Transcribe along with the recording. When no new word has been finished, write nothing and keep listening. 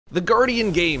The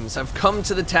Guardian games have come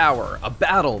to the tower, a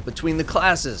battle between the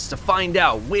classes to find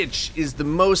out which is the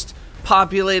most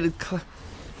populated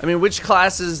which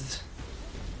class is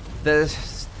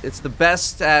it's the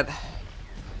best at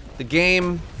the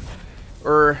game,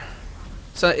 or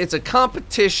so it's a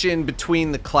competition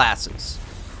between the classes.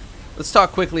 Let's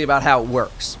talk quickly about how it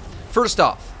works. First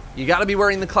off, you gotta be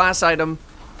wearing the class item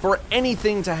for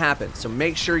anything to happen, so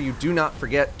make sure you do not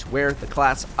forget to wear the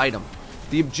class item.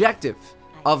 The objective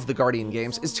of the Guardian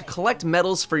games is to collect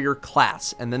medals for your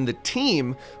class, and then the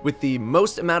team with the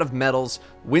most amount of medals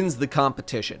wins the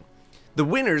competition. The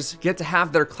winners get to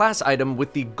have their class item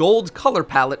with the gold color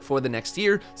palette for the next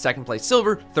year, second place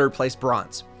silver, third place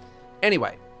bronze.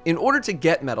 Anyway, in order to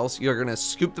get medals, you're going to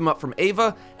scoop them up from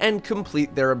Ava and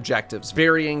complete their objectives,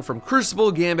 varying from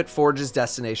Crucible, Gambit, Forges,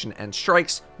 Destination, and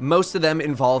Strikes, most of them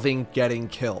involving getting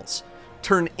kills.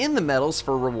 Turn in the medals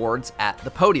for rewards at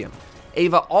the podium.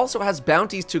 Ava also has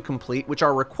bounties to complete, which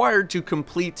are required to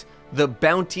complete the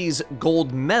bounties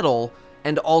gold medal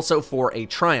and also for a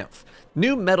triumph.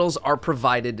 New medals are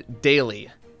provided daily.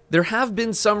 There have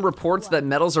been some reports that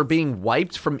medals are being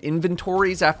wiped from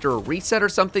inventories after a reset or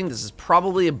something. This is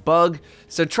probably a bug,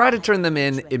 so try to turn them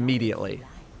in immediately.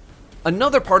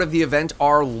 Another part of the event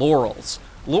are laurels.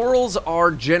 Laurels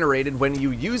are generated when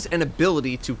you use an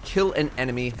ability to kill an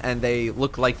enemy, and they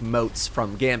look like motes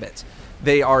from Gambit.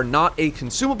 They are not a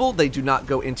consumable, they do not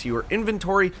go into your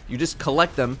inventory, you just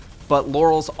collect them, but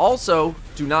laurels also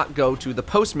do not go to the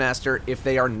postmaster if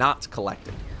they are not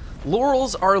collected.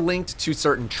 Laurels are linked to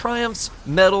certain triumphs,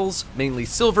 medals, mainly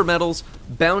silver medals,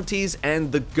 bounties,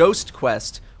 and the ghost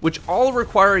quest, which all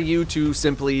require you to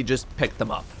simply just pick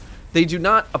them up. They do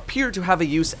not appear to have a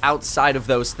use outside of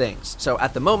those things, so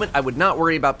at the moment I would not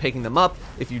worry about picking them up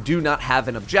if you do not have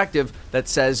an objective that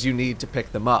says you need to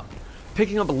pick them up.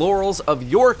 Picking up laurels of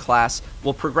your class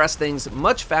will progress things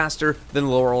much faster than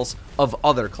laurels of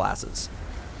other classes.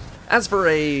 As for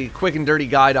a quick and dirty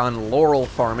guide on laurel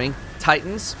farming,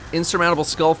 Titans, Insurmountable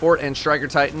Skull Fort, and Striker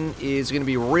Titan is going to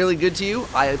be really good to you.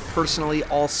 I personally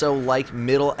also like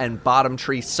middle and bottom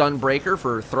tree Sunbreaker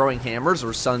for throwing hammers or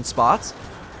sunspots.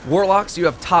 Warlocks, you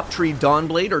have top tree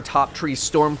Dawnblade or top tree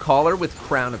Stormcaller with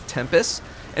Crown of Tempest.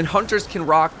 And hunters can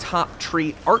rock top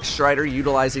tree Arcstrider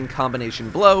utilizing combination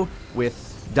blow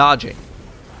with dodging.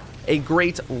 A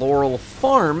great laurel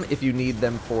farm, if you need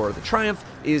them for the triumph,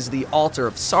 is the Altar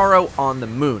of Sorrow on the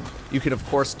Moon. You can of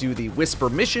course do the Whisper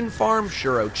Mission farm,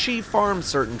 Shuro Chi farm,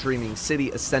 certain Dreaming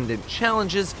City Ascendant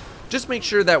challenges. Just make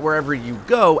sure that wherever you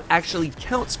go actually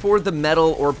counts for the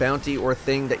medal or bounty or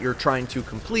thing that you're trying to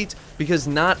complete, because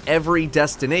not every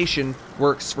destination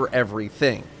works for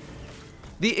everything.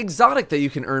 The exotic that you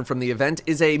can earn from the event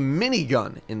is a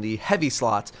minigun in the heavy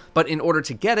slots, but in order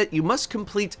to get it, you must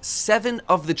complete 7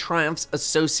 of the triumphs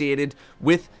associated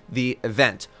with the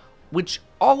event, which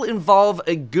all involve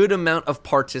a good amount of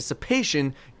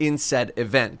participation in said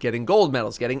event, getting gold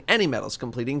medals, getting any medals,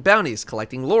 completing bounties,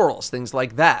 collecting laurels, things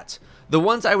like that. The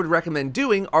ones I would recommend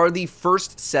doing are the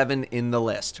first 7 in the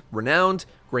list: Renowned,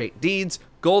 Great Deeds,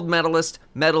 Gold Medalist,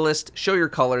 Medalist, Show Your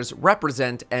Colors,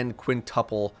 Represent, and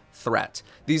Quintuple Threat.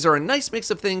 These are a nice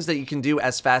mix of things that you can do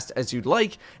as fast as you'd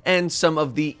like, and some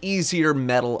of the easier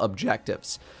medal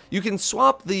objectives. You can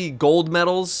swap the gold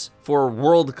medals for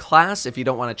world class if you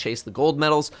don't want to chase the gold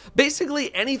medals.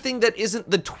 Basically anything that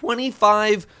isn't the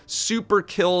 25 super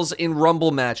kills in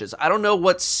Rumble matches. I don't know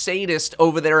what sadist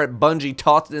over there at Bungie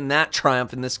taught in that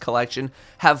triumph in this collection.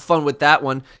 Have fun with that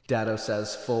one, Datto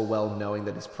says, full well knowing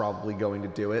that he's probably going to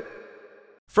do it.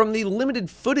 From the limited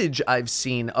footage I've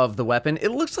seen of the weapon,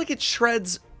 it looks like it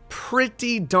shreds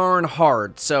pretty darn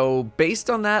hard, so based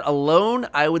on that alone,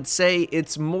 I would say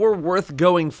it's more worth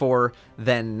going for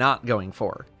than not going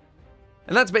for.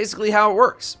 And that's basically how it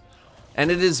works.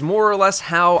 And it is more or less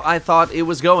how I thought it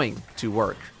was going to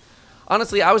work.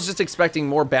 Honestly, I was just expecting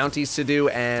more bounties to do,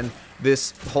 and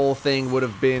this whole thing would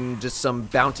have been just some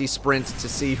bounty sprint to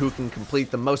see who can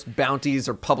complete the most bounties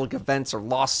or public events or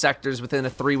lost sectors within a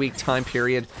 3-week time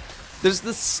period. There's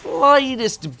the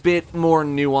slightest bit more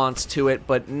nuance to it,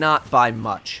 but not by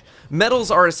much.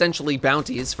 Medals are essentially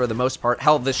bounties for the most part.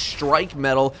 Hell, the strike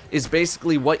medal is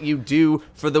basically what you do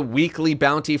for the weekly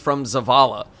bounty from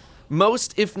Zavala.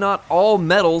 Most, if not all,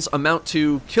 medals amount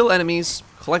to kill enemies,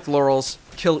 collect laurels,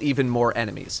 kill even more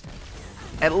enemies.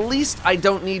 At least I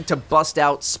don't need to bust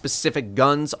out specific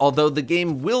guns, although the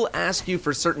game will ask you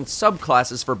for certain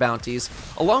subclasses for bounties,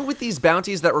 along with these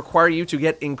bounties that require you to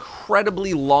get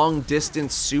incredibly long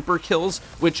distance super kills,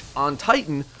 which on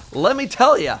Titan, let me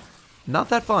tell ya, not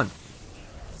that fun.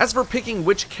 As for picking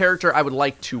which character I would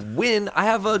like to win, I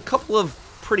have a couple of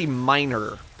pretty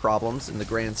minor problems in the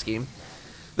grand scheme.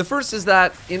 The first is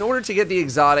that in order to get the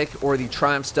exotic or the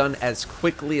triumphs done as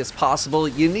quickly as possible,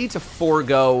 you need to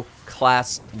forego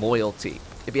class loyalty.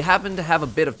 If you happen to have a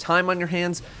bit of time on your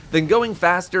hands, then going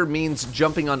faster means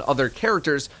jumping on other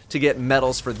characters to get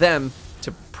medals for them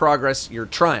to progress your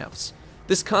triumphs.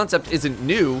 This concept isn't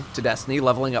new to Destiny.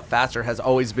 Leveling up faster has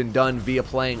always been done via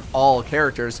playing all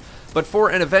characters, but for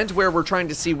an event where we're trying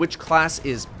to see which class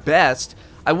is best,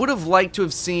 I would have liked to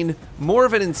have seen more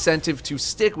of an incentive to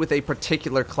stick with a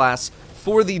particular class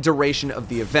for the duration of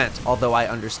the event, although I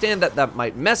understand that that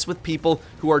might mess with people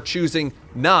who are choosing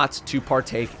not to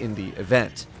partake in the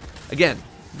event. Again,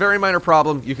 very minor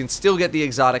problem, you can still get the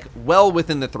exotic well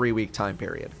within the 3-week time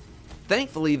period.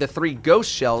 Thankfully, the 3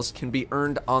 ghost shells can be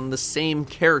earned on the same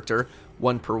character,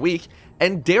 1 per week,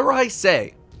 and dare I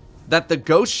say that the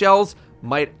ghost shells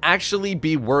might actually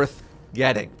be worth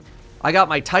getting. I got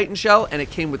my Titan Shell, and it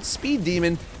came with Speed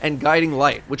Demon and Guiding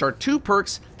Light, which are 2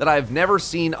 perks that I've never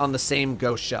seen on the same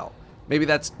Ghost Shell. Maybe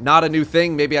that's not a new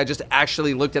thing, maybe I just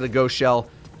actually looked at a Ghost Shell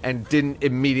and didn't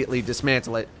immediately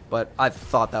dismantle it, but I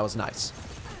thought that was nice.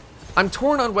 I'm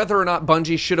torn on whether or not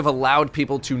Bungie should have allowed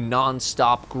people to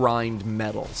non-stop grind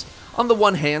medals. On the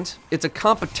one hand, it's a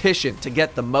competition to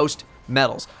get the most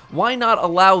medals. Why not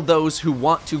allow those who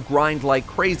want to grind like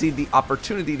crazy the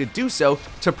opportunity to do so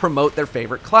to promote their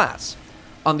favorite class?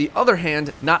 On the other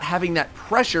hand, not having that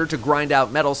pressure to grind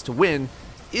out medals to win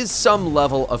is some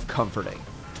level of comforting.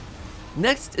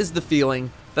 Next is the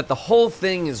feeling that the whole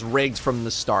thing is rigged from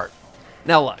the start.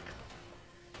 Now look,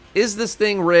 is this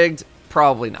thing rigged?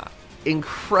 Probably not.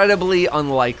 Incredibly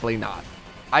unlikely not.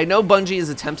 I know Bungie is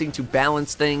attempting to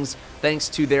balance things thanks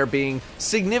to there being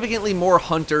significantly more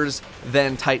hunters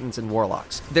than Titans and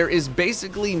Warlocks. There is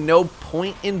basically no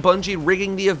point in Bungie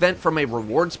rigging the event from a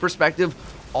rewards perspective.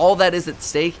 All that is at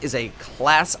stake is a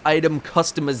class item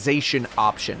customization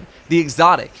option. The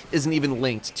exotic isn't even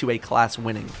linked to a class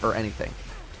winning or anything.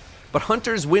 But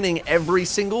hunters winning every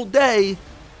single day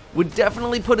would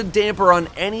definitely put a damper on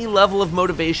any level of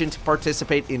motivation to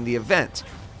participate in the event,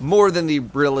 more than the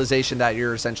realization that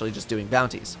you're essentially just doing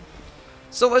bounties.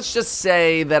 So let's just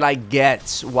say that I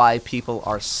get why people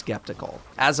are skeptical.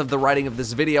 As of the writing of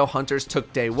this video, Hunters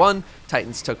took day 1,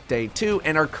 Titans took day 2,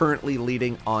 and are currently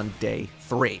leading on day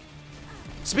 3.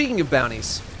 Speaking of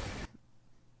bounties,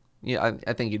 yeah,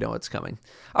 I think you know what's coming.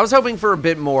 I was hoping for a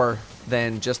bit more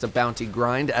than just a bounty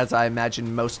grind, as I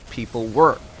imagine most people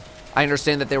were. I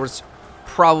understand that there was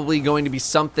probably going to be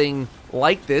something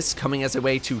like this coming as a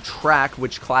way to track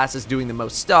which class is doing the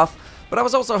most stuff, but I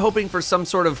was also hoping for some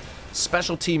sort of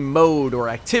specialty mode or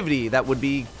activity that would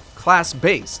be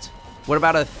class-based. What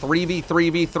about a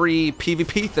 3v3v3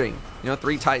 PvP thing? You know,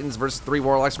 3 Titans versus 3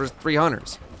 Warlocks versus 3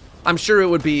 Hunters. I'm sure it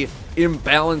would be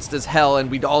imbalanced as hell and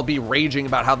we'd all be raging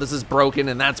about how this is broken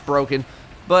and that's broken,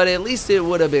 but at least it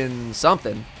would have been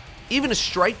something. Even a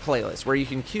strike playlist where you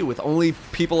can queue with only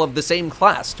people of the same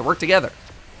class to work together.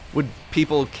 Would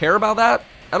people care about that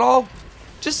at all?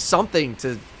 Just something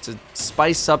to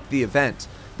spice up the event.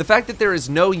 The fact that there is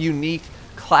no unique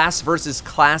class versus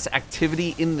class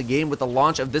activity in the game with the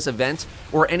launch of this event,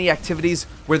 or any activities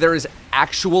where there is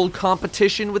actual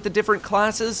competition with the different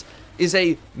classes, is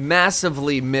a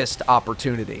massively missed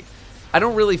opportunity. I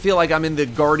don't really feel like I'm in the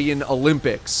Guardian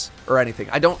Olympics or anything.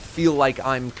 I don't feel like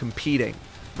I'm competing.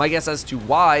 My guess as to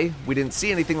why we didn't see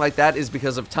anything like that is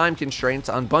because of time constraints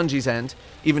on Bungie's end,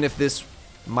 even if this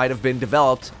might have been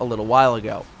developed a little while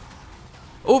ago.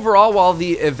 Overall, while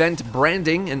the event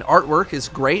branding and artwork is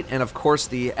great, and of course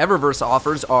the Eververse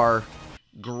offers are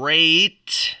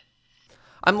great,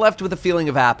 I'm left with a feeling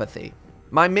of apathy.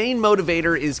 My main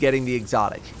motivator is getting the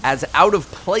exotic. As out of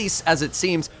place as it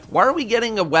seems, why are we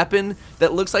getting a weapon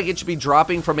that looks like it should be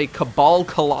dropping from a Cabal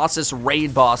Colossus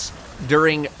raid boss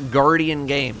during Guardian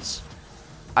games?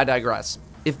 I digress.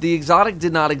 If the exotic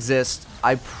did not exist,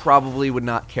 I probably would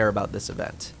not care about this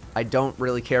event. I don't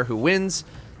really care who wins.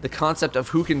 The concept of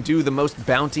who can do the most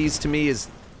bounties to me is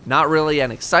not really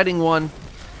an exciting one.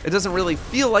 It doesn't really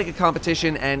feel like a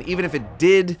competition, and even if it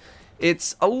did,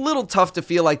 it's a little tough to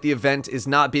feel like the event is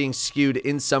not being skewed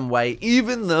in some way,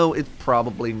 even though it's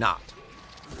probably not.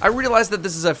 I realize that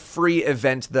this is a free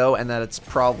event though, and that it's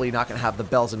probably not going to have the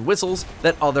bells and whistles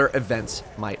that other events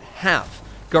might have.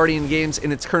 Guardian Games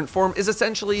in its current form is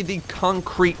essentially the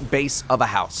concrete base of a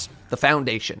house, the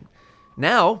foundation.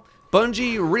 Now,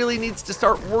 Bungie really needs to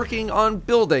start working on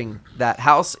building that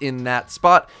house in that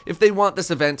spot if they want this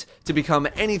event to become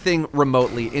anything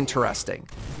remotely interesting.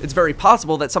 It's very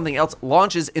possible that something else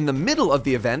launches in the middle of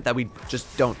the event that we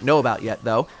just don't know about yet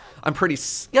though. I'm pretty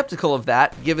skeptical of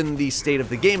that given the state of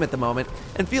the game at the moment,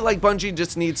 and feel like Bungie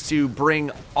just needs to bring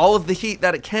all of the heat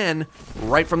that it can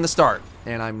right from the start.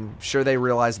 and I'm sure they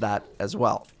realize that as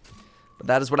well. But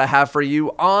that is what I have for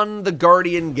you on the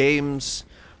Guardian games.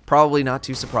 Probably not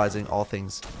too surprising, all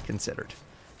things considered.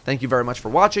 Thank you very much for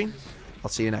watching. I'll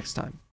see you next time.